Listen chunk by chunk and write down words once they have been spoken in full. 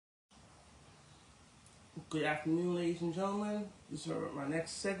Good afternoon, ladies and gentlemen. This is my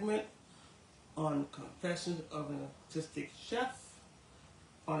next segment on Confessions of an Autistic Chef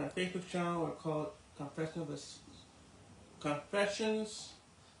on a Facebook channel we're called Confessions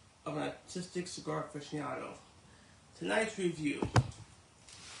of an Autistic Cigar Aficionado. Tonight's review.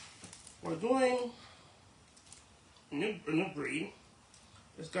 We're doing a new breed.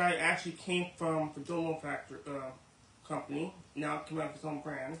 This guy actually came from Perdomo company. Now came out with his own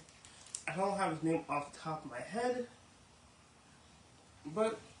brand. I don't have his name off the top of my head,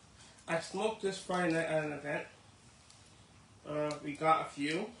 but I smoked this Friday night at an event. We got a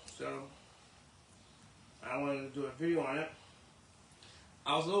few, so I wanted to do a video on it.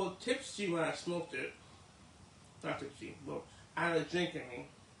 I was a little tipsy when I smoked it. Not tipsy, but I had a drink in me.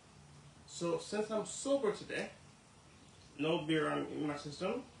 So since I'm sober today, no beer in my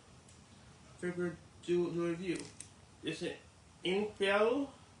system, I figured do a review. It's an Infiel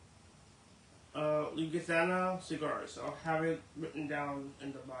Loaisiga cigars. I'll have it written down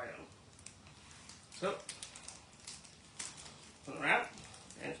in the bio. So, unwrap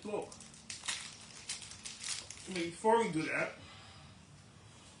and smoke. Before we do that,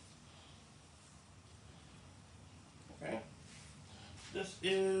 okay, this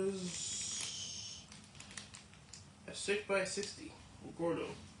is a 6x60 Gordo.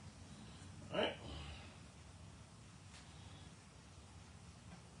 Alright.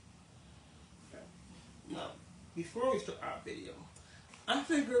 Now, before we start our video, I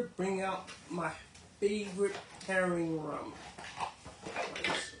figured bring out my favorite pairing rum.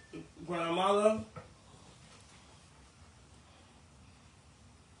 Guatemala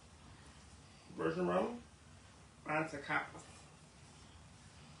version rum and Zacapa.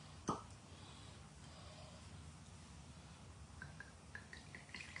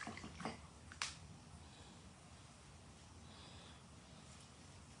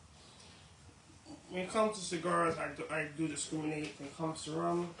 When it comes to cigars, I do discriminate. When it comes to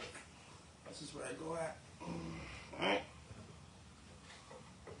rum, this is where I go at. Alright.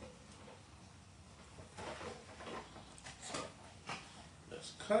 So,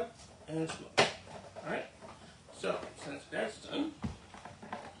 let's cut and smoke. Alright. So, since that's done,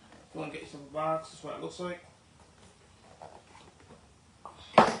 you want to get yourself a box. This is what it looks like.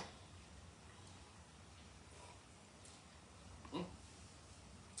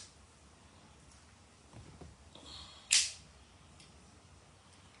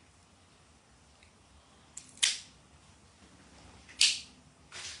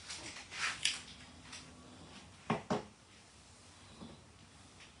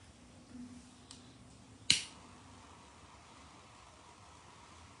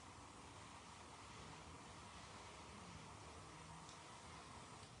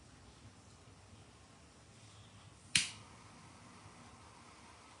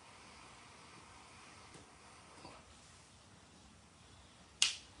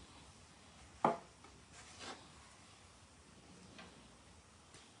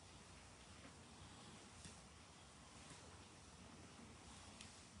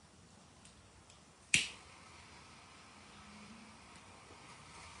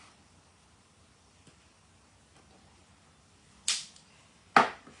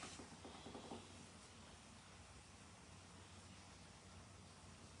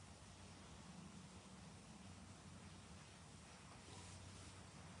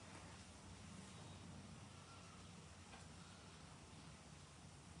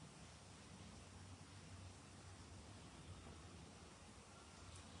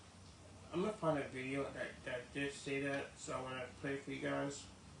 I'm gonna find a video that did say that, so I'm gonna play it for you guys.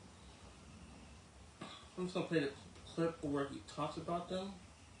 I'm just gonna play the clip where he talks about them.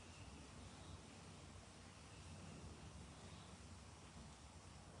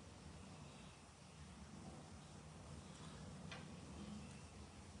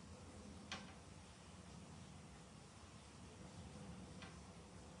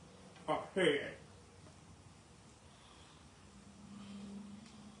 Oh, here you go.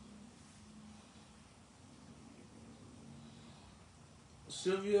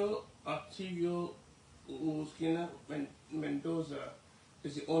 Silvio Octavio Mendoza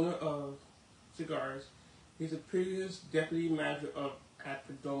is the owner of Cigars. He's the previous deputy manager at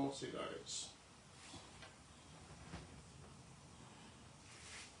Perdomo Cigars.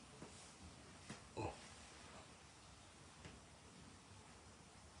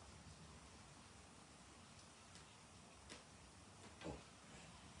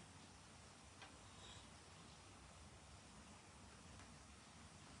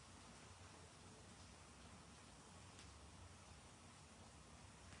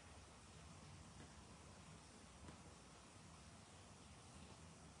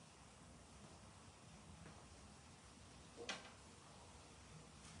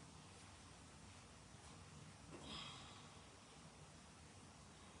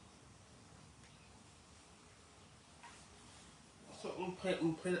 play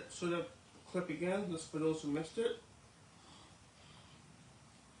that sort of clip again, just for those who missed it.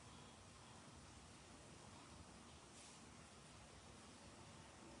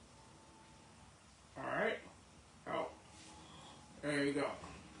 Alright. Oh. There you go.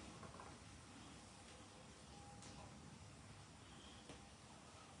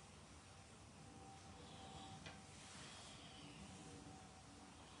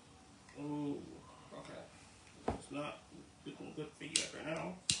 Ooh. Okay. It's not looking good for you right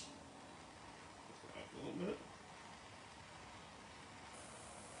now. A little bit.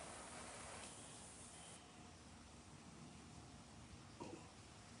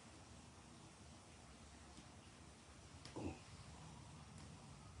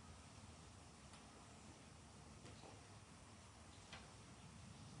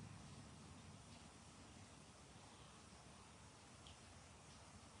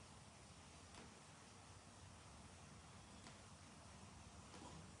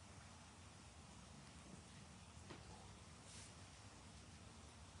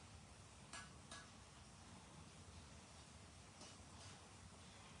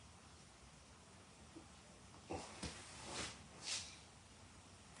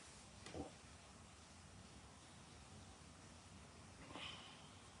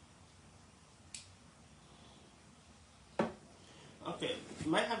 Okay, you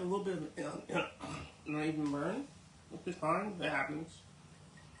might have a little bit of not even burn, which is fine. That happens.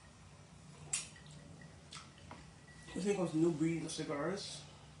 This thing comes new breed of cigars.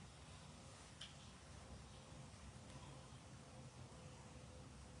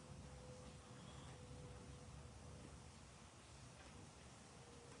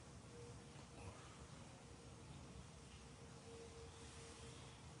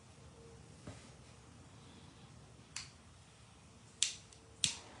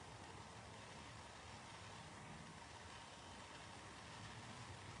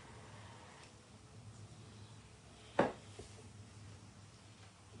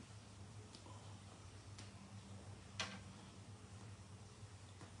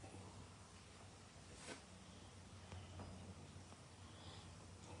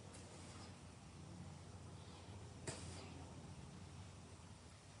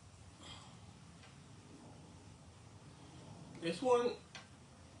 This one,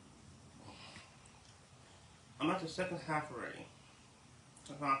 I'm at the second half already.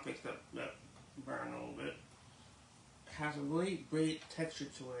 So I fix that burn a little bit. It has a really great texture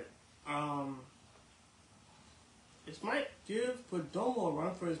to it. This might give Perdomo a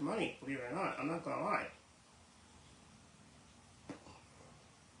run for his money, believe it or not. I'm not gonna lie.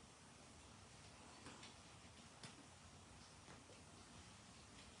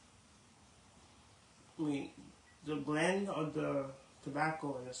 I mean, the blend of the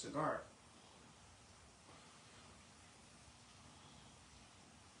tobacco in the cigar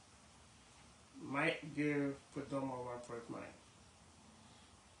might give Perdomo a run for his money.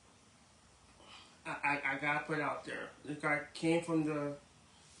 I gotta put it out there. This guy came from the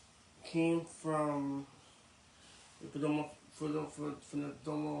Perdomo from the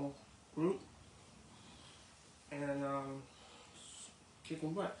Perdomo group, and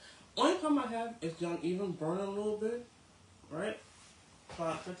kicking butt. Only problem I have is the uneven burn a little bit, right? So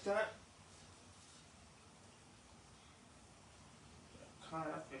I fix that. Kind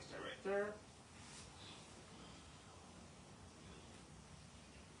of fix that right there.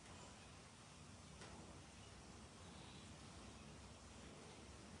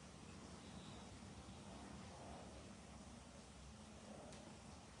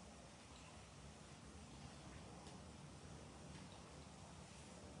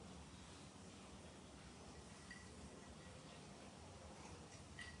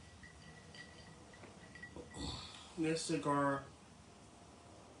 This cigar,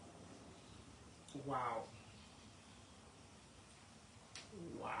 wow.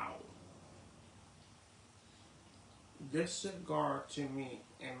 Wow. This cigar, to me,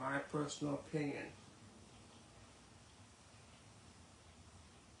 in my personal opinion,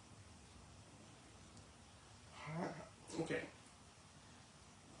 okay.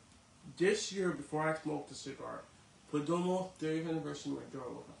 This year, before I smoked the cigar, Perdomo 30th anniversary Maduro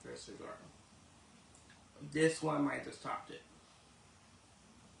was my favorite cigar. This one might have topped it.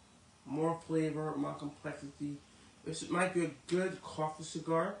 More flavor, more complexity. This might be a good coffee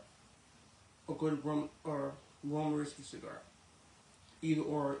cigar, a good rum whiskey cigar. Either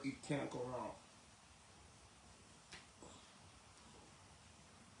or, you can't go wrong.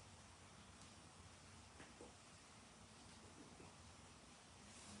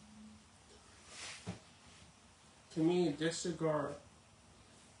 To me, this cigar,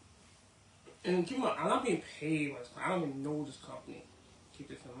 and keep in mind, I'm not being paid by this. I don't even know this company. keep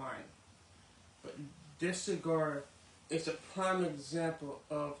this in mind. But this cigar is a prime example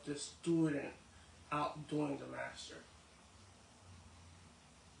of the student outdoing the master.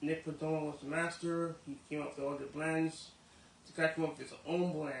 Nick Perdomo was the master. He came up with all the blends. The guy came up with his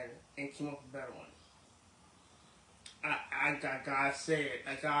own blend and came up with a better one. I gotta say it.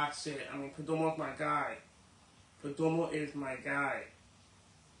 I gotta say it. I mean, Perdomo's my guy. Perdomo is my guy.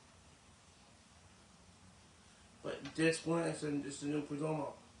 But this one is the new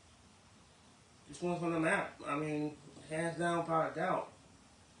Perdomo. This one's on the map. I mean, hands down, without a doubt.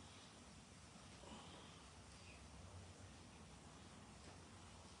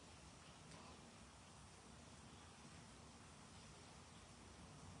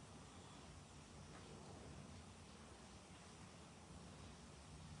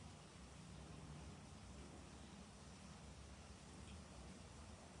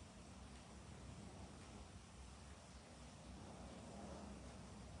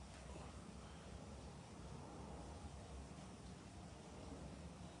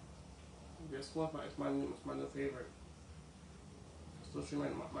 This one's my new favorite. Still show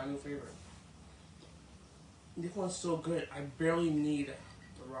my new favorite. This one's so good. I barely need the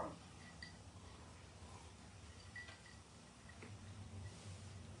rum.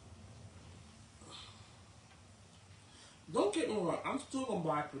 Don't get me wrong. I'm still gonna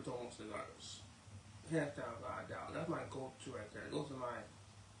buy Perdomo cigars. Hands down, without a doubt. That's my go-to right there. Those are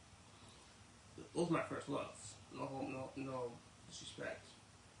my first loves. No disrespect.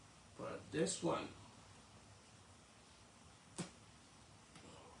 But this one,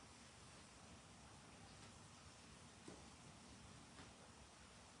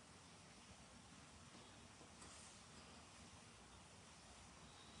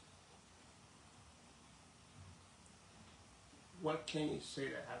 what can you say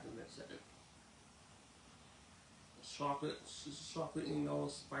that hasn't been said? Chocolate, this is chocolate,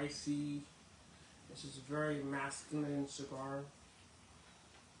 spicy. This is a very masculine cigar.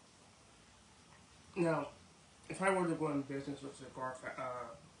 Now, if I were to go in business with a cigar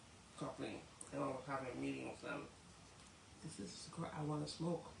company and I was having a meeting with them, this is a cigar I want to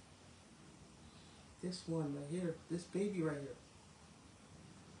smoke. This one right here, this baby right here.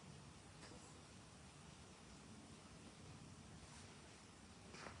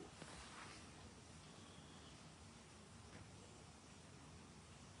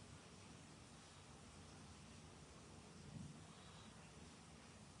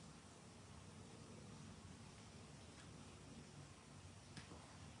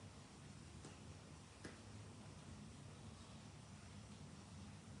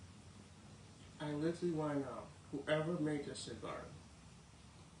 I literally want to know, whoever made this cigar,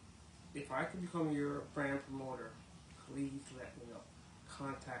 if I could become your brand promoter, please let me know.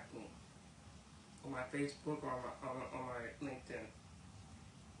 Contact me on my Facebook or on my LinkedIn.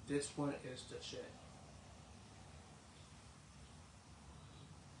 This one is the shit.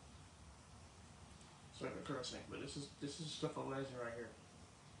 Sorry for cursing, but this is stuff a legend right here.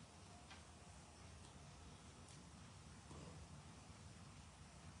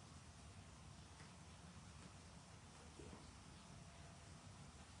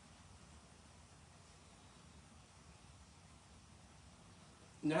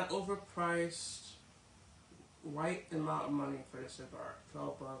 Not overpriced, right amount of money for this cigar.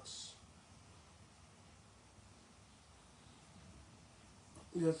 $12.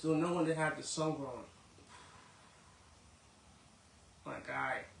 So no one that had the sun grown. My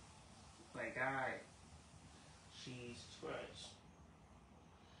guy. Jesus Christ.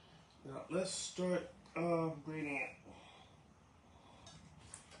 Now let's start grading it.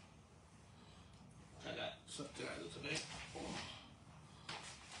 I got stuff to do today.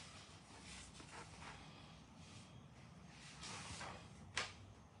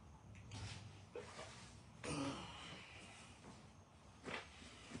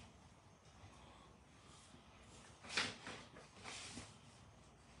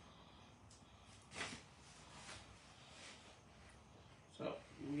 So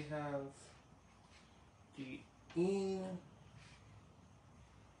we have the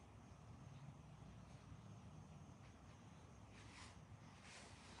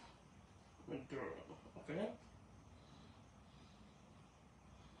Maduro, okay?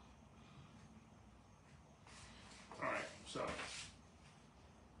 Alright, so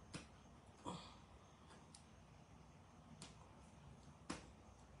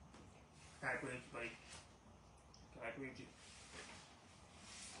I agree with you, buddy. I agree with you.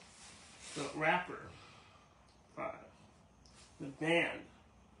 The wrapper, 5. The band,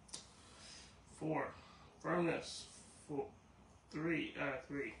 4. Firmness, 4. 3 out of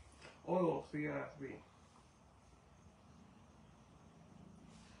 3. Oil, 3 out of 3.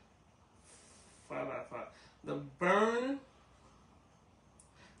 The burn,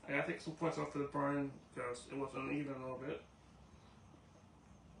 I gotta take some points off the burn because it was uneven a little bit.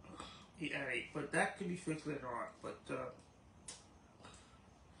 8 out of 8, but that could be fixed later on. But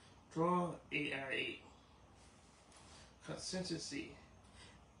draw 8 out of 8. Consistency,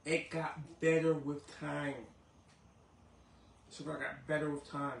 it got better with time. Cigar got better with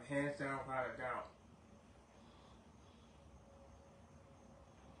time, hands down, without a doubt.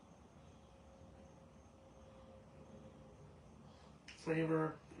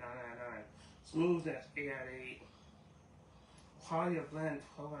 Flavor, 9 out of 9. Smoothness, 8 out of 8. Quality of blend,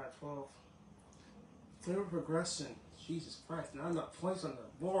 12 out of 12. Flavor progression, Jesus Christ, not enough points on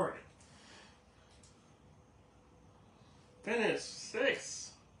the board. Finish,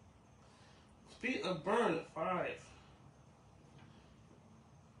 6. Speed of burn, 5.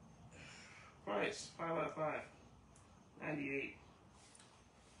 Price, 5 out of 5. 98.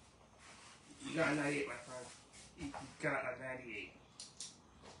 You got a 98, my friend. You got a 98.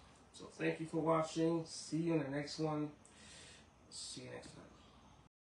 So thank you for watching. See you in the next one. See you next time.